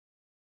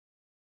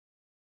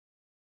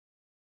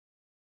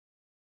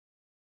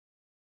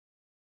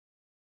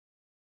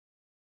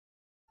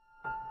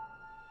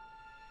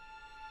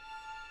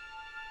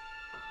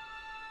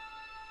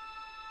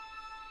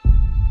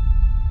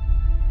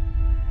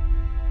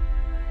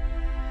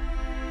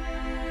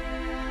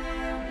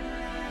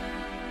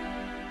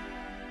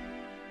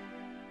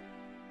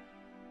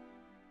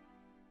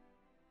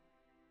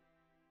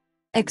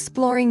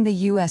Exploring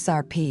the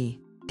USRP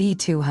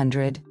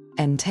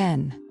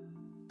B210.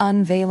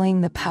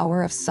 Unveiling the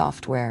power of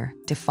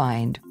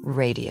software-defined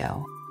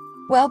radio.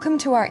 Welcome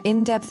to our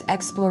in-depth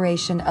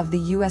exploration of the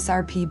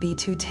USRP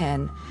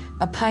B210,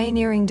 a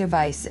pioneering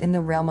device in the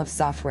realm of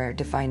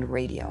software-defined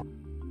radio.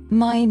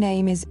 My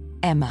name is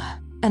Emma,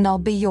 and I'll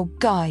be your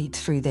guide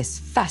through this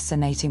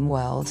fascinating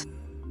world.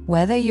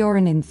 Whether you're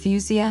an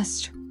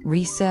enthusiast,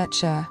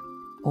 researcher,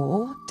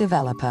 or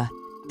developer,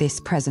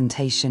 this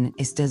presentation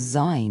is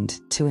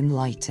designed to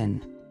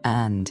enlighten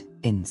and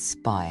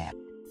inspire.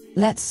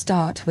 Let's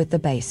start with the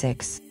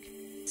basics.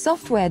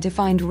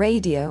 Software-defined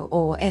radio,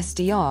 or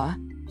SDR,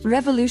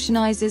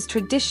 revolutionizes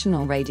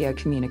traditional radio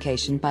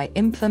communication by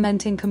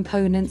implementing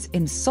components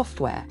in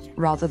software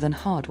rather than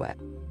hardware.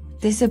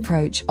 This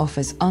approach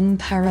offers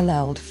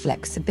unparalleled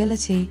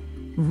flexibility,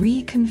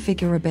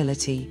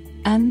 reconfigurability,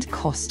 and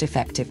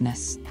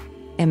cost-effectiveness.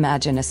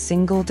 Imagine a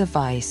single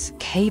device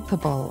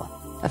capable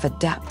of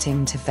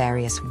adapting to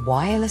various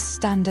wireless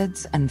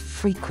standards and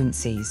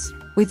frequencies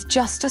with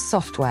just a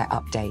software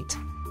update.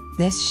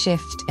 This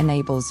shift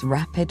enables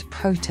rapid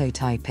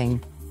prototyping,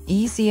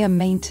 easier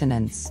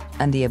maintenance,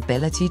 and the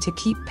ability to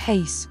keep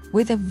pace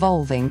with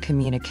evolving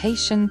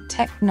communication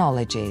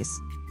technologies.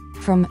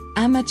 From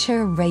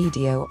amateur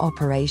radio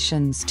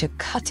operations to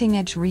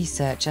cutting-edge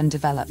research and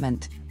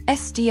development,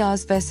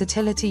 SDR's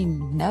versatility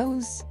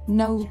knows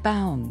no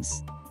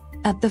bounds.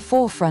 At the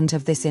forefront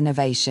of this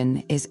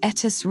innovation is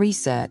Etis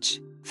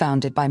Research,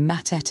 founded by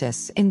Matt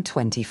Etis in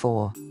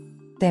 2024.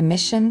 Their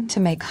mission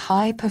to make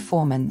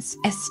high-performance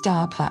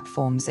SDR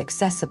platforms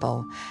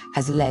accessible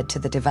has led to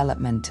the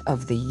development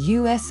of the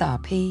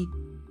USRP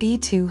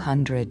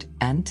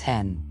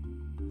B210.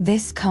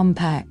 This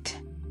compact,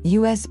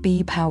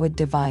 USB-powered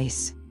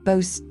device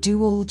boasts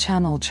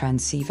dual-channel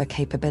transceiver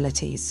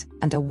capabilities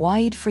and a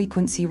wide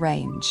frequency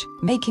range,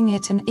 making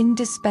it an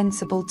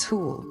indispensable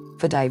tool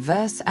for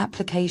diverse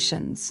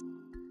applications.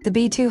 The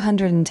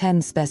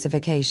B210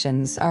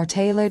 specifications are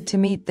tailored to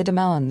meet the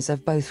demands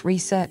of both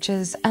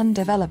researchers and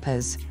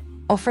developers,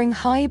 offering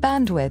high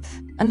bandwidth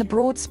and a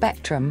broad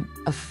spectrum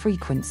of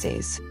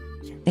frequencies.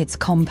 Its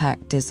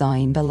compact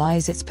design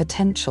belies its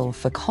potential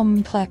for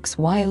complex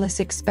wireless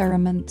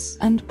experiments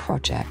and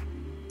projects.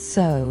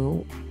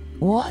 So,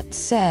 what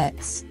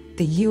sets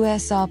the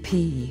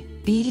USRP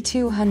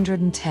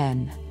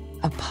B210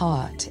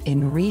 apart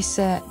in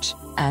research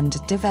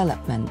and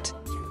development?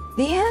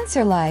 The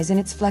answer lies in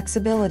its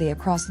flexibility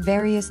across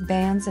various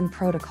bands and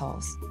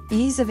protocols,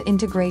 ease of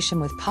integration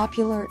with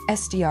popular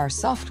SDR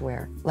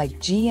software like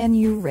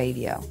GNU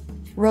Radio,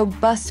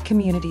 robust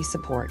community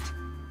support,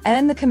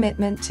 and the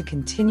commitment to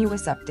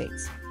continuous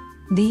updates.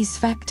 These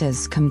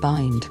factors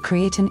combined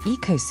create an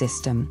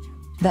ecosystem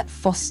that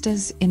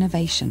fosters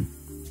innovation.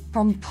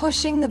 From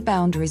pushing the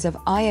boundaries of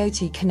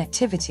IoT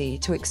connectivity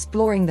to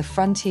exploring the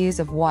frontiers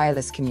of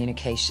wireless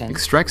communication,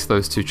 extracts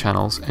those two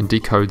channels and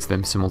decodes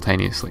them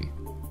simultaneously.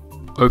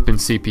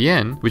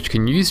 OpenCPN, which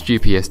can use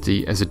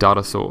GPSD as a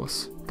data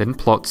source, then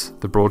plots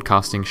the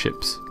broadcasting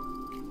ships.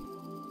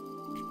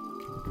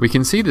 We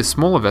can see the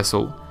smaller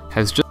vessel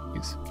has just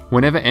these.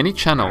 Whenever any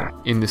channel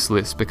in this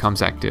list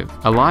becomes active,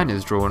 a line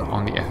is drawn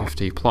on the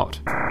FFT plot.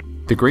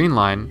 The green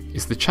line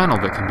is the channel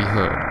that can be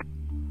heard.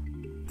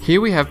 Here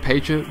we have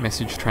pager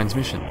message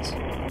transmissions,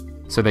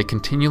 so they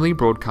continually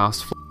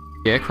broadcast.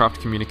 The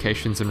aircraft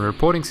communications and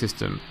reporting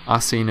system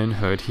are seen and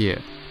heard here.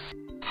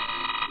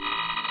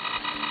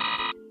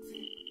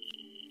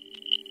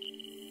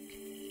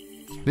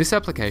 This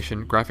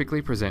application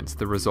graphically presents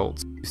the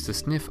results used to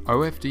sniff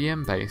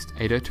OFDM-based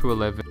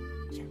 802.11.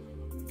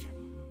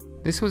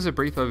 This was a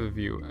brief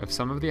overview of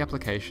some of the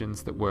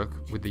applications that work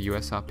with the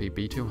USRP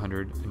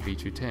B200 and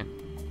B210.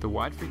 The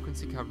wide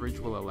frequency coverage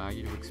will allow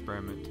you to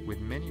experiment with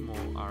many more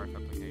RF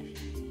applications.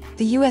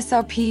 The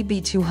USRP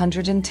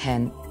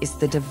B210 is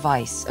the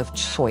device of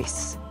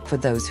choice for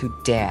those who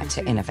dare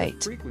to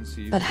innovate.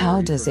 But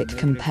how does it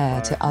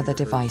compare to other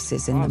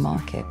devices in the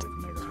market?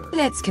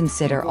 Let's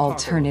consider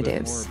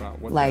alternatives,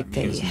 like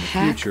the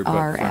Hack RF.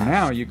 But for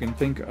now, you can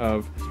think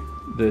of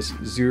this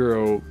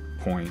 0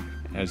 point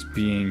as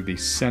being the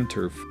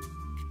center.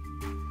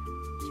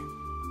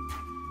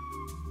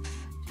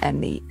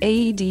 And the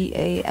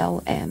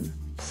ADALM,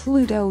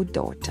 Pluto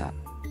Dorta.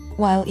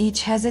 While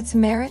each has its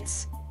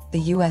merits,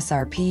 the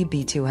USRP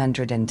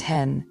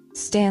B210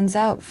 stands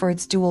out for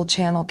its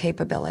dual-channel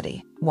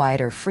capability,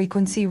 wider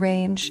frequency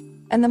range,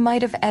 and the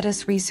might of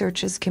Etis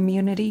Research's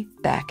community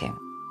backing.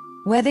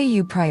 Whether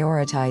you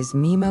prioritize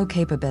MIMO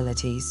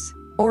capabilities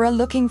or are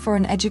looking for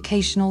an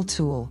educational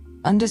tool,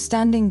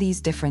 understanding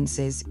these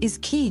differences is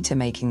key to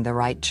making the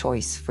right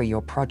choice for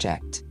your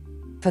project.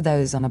 For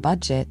those on a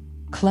budget,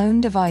 clone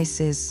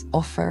devices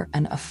offer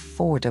an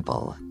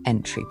affordable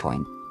entry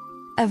point.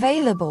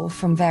 Available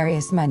from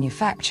various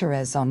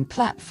manufacturers on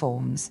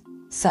platforms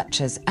such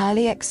as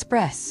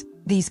AliExpress,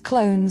 these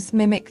clones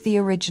mimic the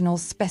original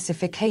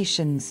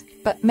specifications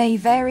but may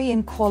vary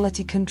in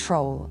quality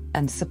control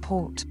and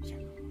support.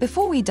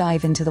 Before we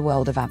dive into the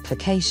world of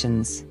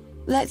applications,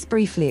 let's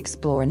briefly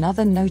explore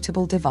another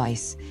notable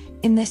device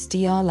in this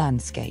DR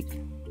landscape: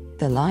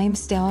 the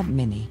LimeStar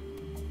Mini.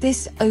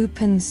 This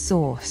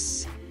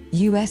open-source,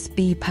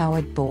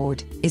 USB-powered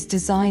board is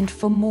designed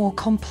for more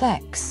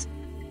complex.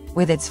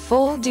 With its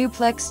full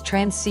duplex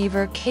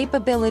transceiver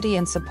capability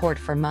and support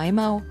for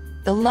MIMO,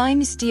 the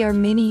LimeStar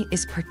Mini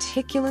is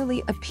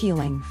particularly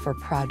appealing for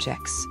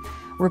projects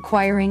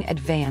requiring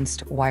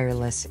advanced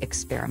wireless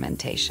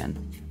experimentation.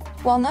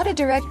 While not a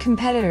direct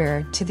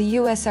competitor to the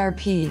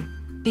USRP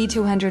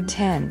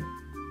B210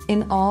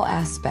 in all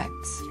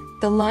aspects,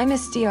 the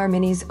LimeStar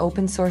Mini's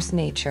open-source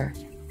nature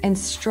and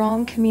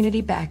strong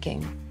community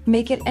backing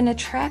make it an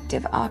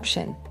attractive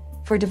option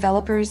for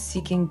developers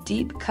seeking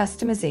deep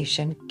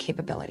customization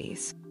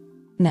capabilities.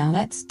 Now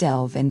let's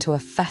delve into a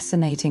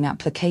fascinating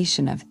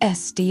application of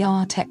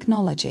SDR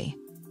technology,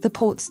 the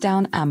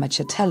Portsdown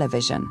Amateur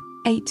Television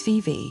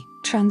 8TV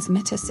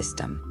transmitter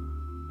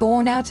system.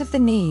 Born out of the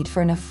need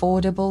for an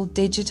affordable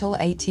digital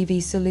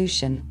ATV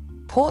solution,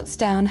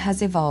 Portsdown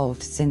has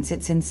evolved since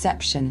its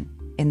inception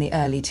in the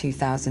early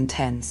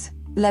 2010s,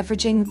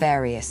 leveraging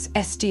various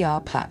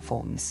SDR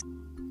platforms.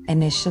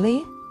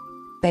 Initially,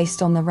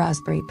 based on the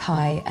Raspberry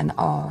Pi and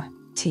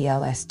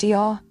RTL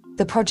SDR,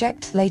 the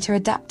project later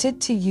adapted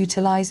to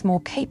utilize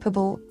more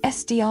capable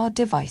SDR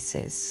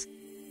devices.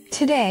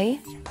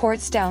 Today,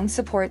 Portsdown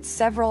supports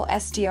several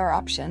SDR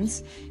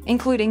options,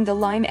 including the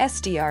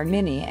LimeStar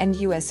Mini and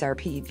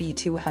USRP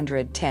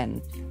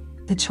B210.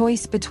 The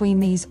choice between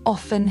these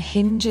often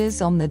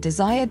hinges on the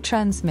desired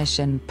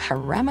transmission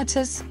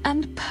parameters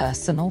and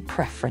personal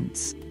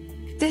preference.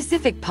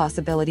 Specific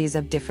possibilities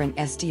of different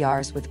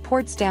SDRs with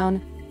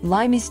Portsdown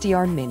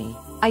LimeStar Mini,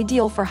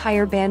 ideal for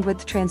higher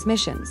bandwidth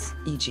transmissions,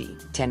 e.g.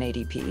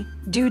 1080p,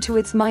 due to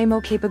its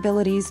MIMO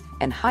capabilities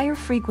and higher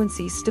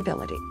frequency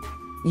stability.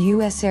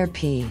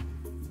 USRP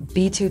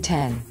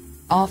B210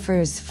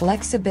 offers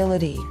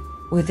flexibility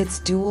with its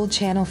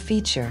dual-channel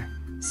feature,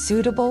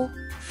 suitable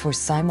for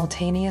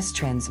simultaneous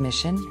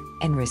transmission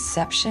and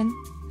reception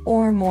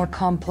or more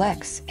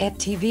complex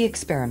ATV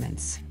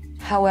experiments.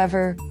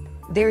 However,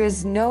 there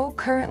is no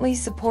currently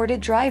supported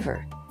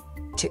driver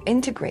to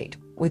integrate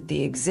with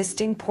the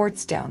existing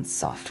Portsdown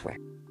software.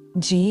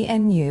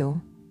 GNU,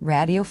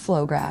 radio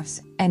flow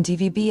graphs, and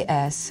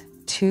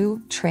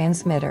DVB-S2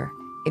 transmitter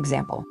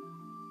example.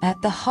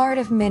 At the heart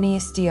of many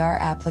SDR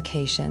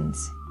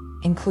applications,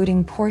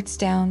 including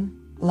Portsdown,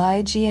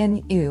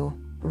 GNU,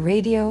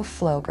 radio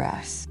flow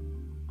graphs.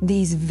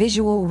 These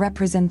visual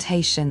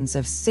representations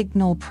of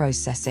signal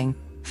processing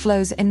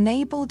flows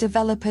enable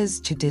developers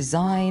to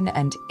design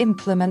and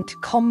implement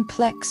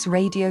complex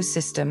radio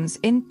systems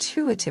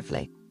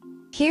intuitively.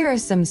 Here are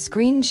some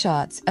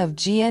screenshots of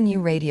GNU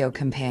Radio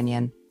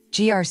Companion,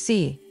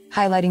 GRC,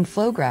 highlighting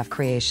flow graph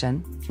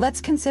creation.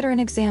 Let's consider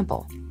an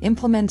example,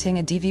 implementing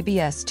a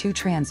DVB-S2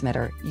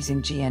 transmitter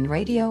using GN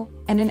Radio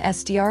and an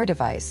SDR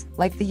device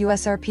like the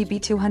USRP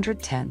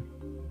B210.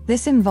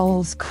 This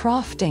involves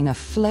crafting a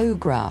flow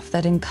graph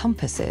that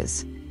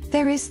encompasses.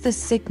 There is the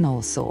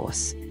signal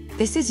source.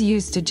 This is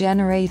used to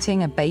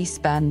generating a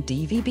baseband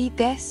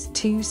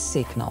DVB-S2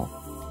 signal.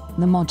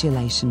 The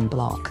modulation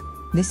block.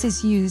 This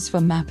is used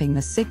for mapping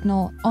the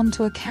signal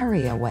onto a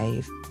carrier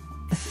wave.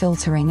 The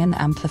filtering and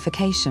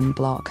amplification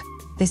block.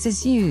 This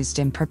is used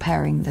in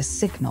preparing the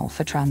signal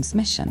for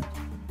transmission.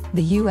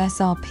 The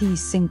USRP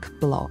sync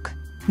block.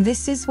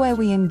 This is where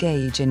we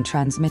engage in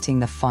transmitting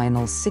the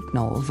final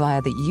signal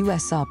via the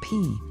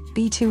USRP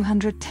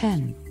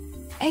B210.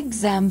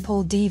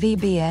 Example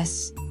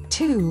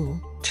DVB-S2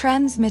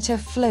 transmitter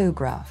flow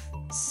graph,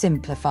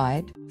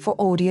 simplified for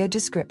audio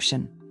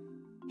description.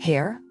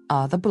 Here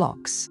are the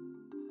blocks.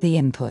 The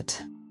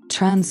input,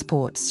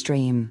 transport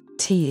stream,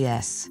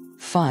 TS,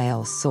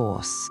 file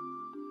source.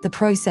 The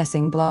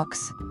processing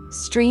blocks,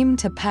 stream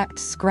to packed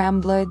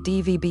scrambler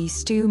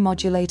DVB-S2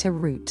 modulator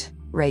route,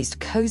 raised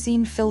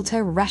cosine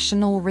filter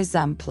rational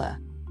resampler.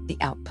 The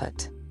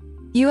output,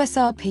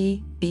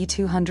 USRP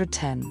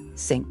B210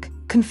 sync,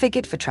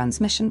 configured for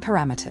transmission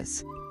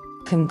parameters.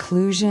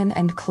 Conclusion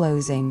and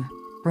closing.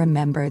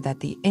 Remember that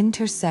the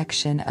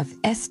intersection of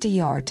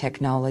SDR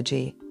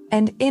technology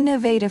and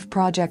innovative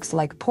projects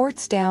like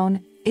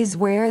Portsdown is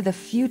where the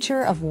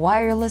future of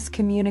wireless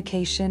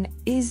communication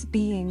is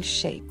being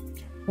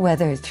shaped.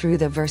 Whether through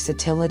the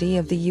versatility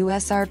of the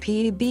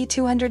USRP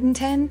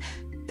B210,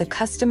 the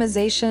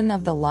customization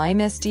of the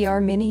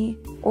LimeStar Mini,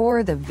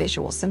 or the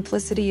visual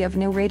simplicity of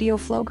new radio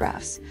flow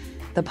graphs,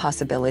 the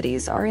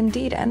possibilities are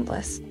indeed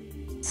endless.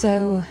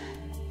 So,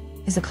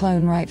 is a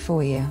clone right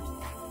for you?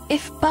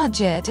 If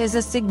budget is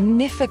a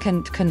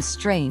significant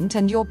constraint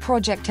and your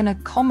project can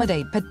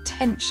accommodate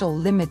potential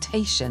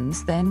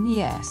limitations, then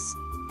yes.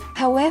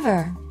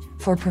 However,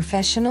 for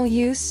professional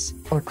use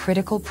or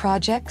critical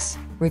projects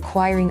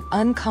requiring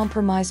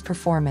uncompromised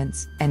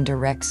performance and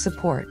direct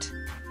support,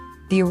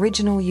 the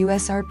original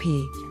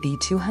USRP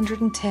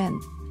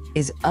B210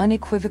 is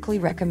unequivocally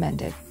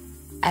recommended.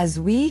 As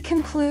we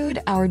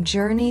conclude our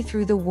journey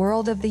through the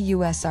world of the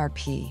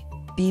USRP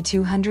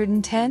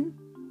B210,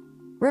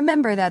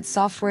 remember that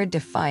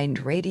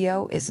software-defined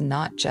radio is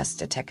not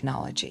just a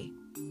technology.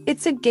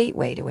 It's a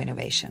gateway to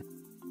innovation.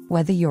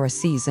 Whether you're a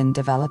seasoned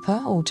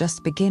developer or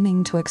just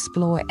beginning to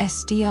explore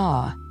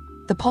SDR,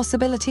 the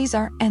possibilities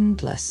are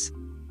endless.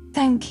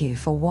 Thank you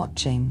for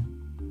watching.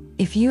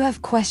 If you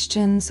have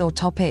questions or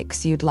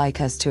topics you'd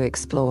like us to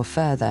explore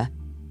further,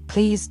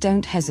 please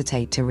don't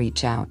hesitate to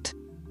reach out.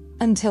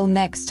 Until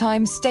next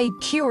time, stay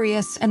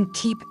curious and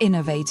keep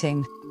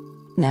innovating.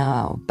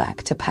 Now,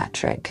 back to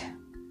Patrick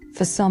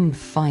for some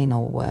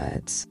final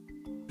words.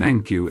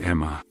 Thank you,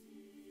 Emma.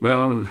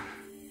 Well,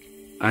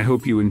 I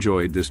hope you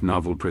enjoyed this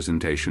novel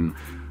presentation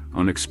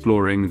on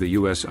exploring the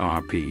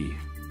USRP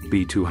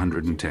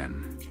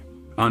B210,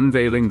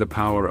 Unveiling the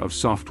Power of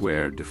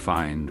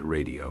Software-Defined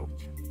Radio.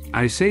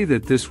 I say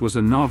that this was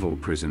a novel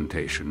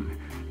presentation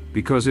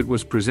because it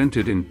was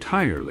presented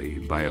entirely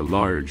by a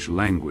large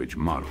language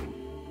model.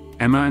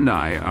 Emma and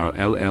I are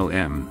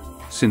LLM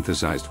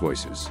synthesized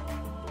voices.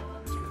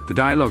 The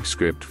dialogue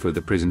script for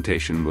the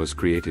presentation was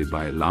created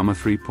by Llama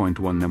 3.1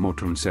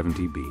 Nemotron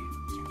 70B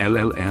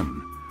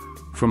LLM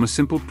from a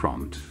simple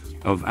prompt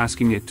of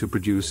asking it to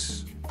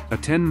produce a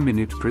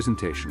 10-minute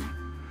presentation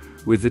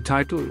with the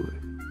title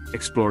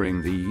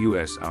Exploring the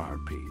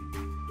USRP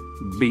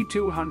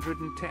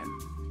B210,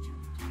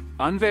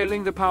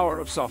 Unveiling the Power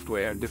of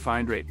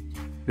Software-Defined Radio.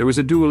 There was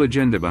a dual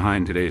agenda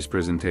behind today's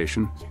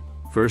presentation.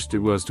 First, it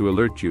was to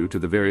alert you to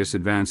the various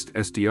advanced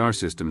SDR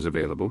systems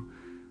available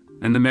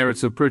and the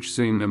merits of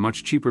purchasing a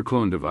much cheaper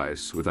clone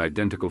device with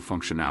identical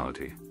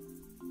functionality.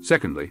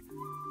 Secondly,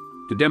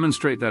 to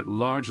demonstrate that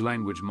large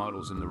language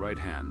models in the right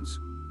hands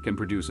can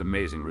produce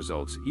amazing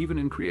results even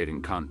in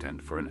creating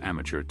content for an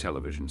amateur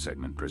television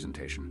segment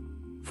presentation.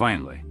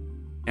 Finally,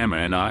 Emma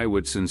and I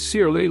would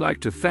sincerely like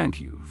to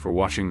thank you for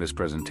watching this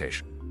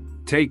presentation.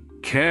 Take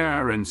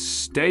care and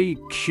stay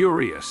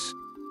curious.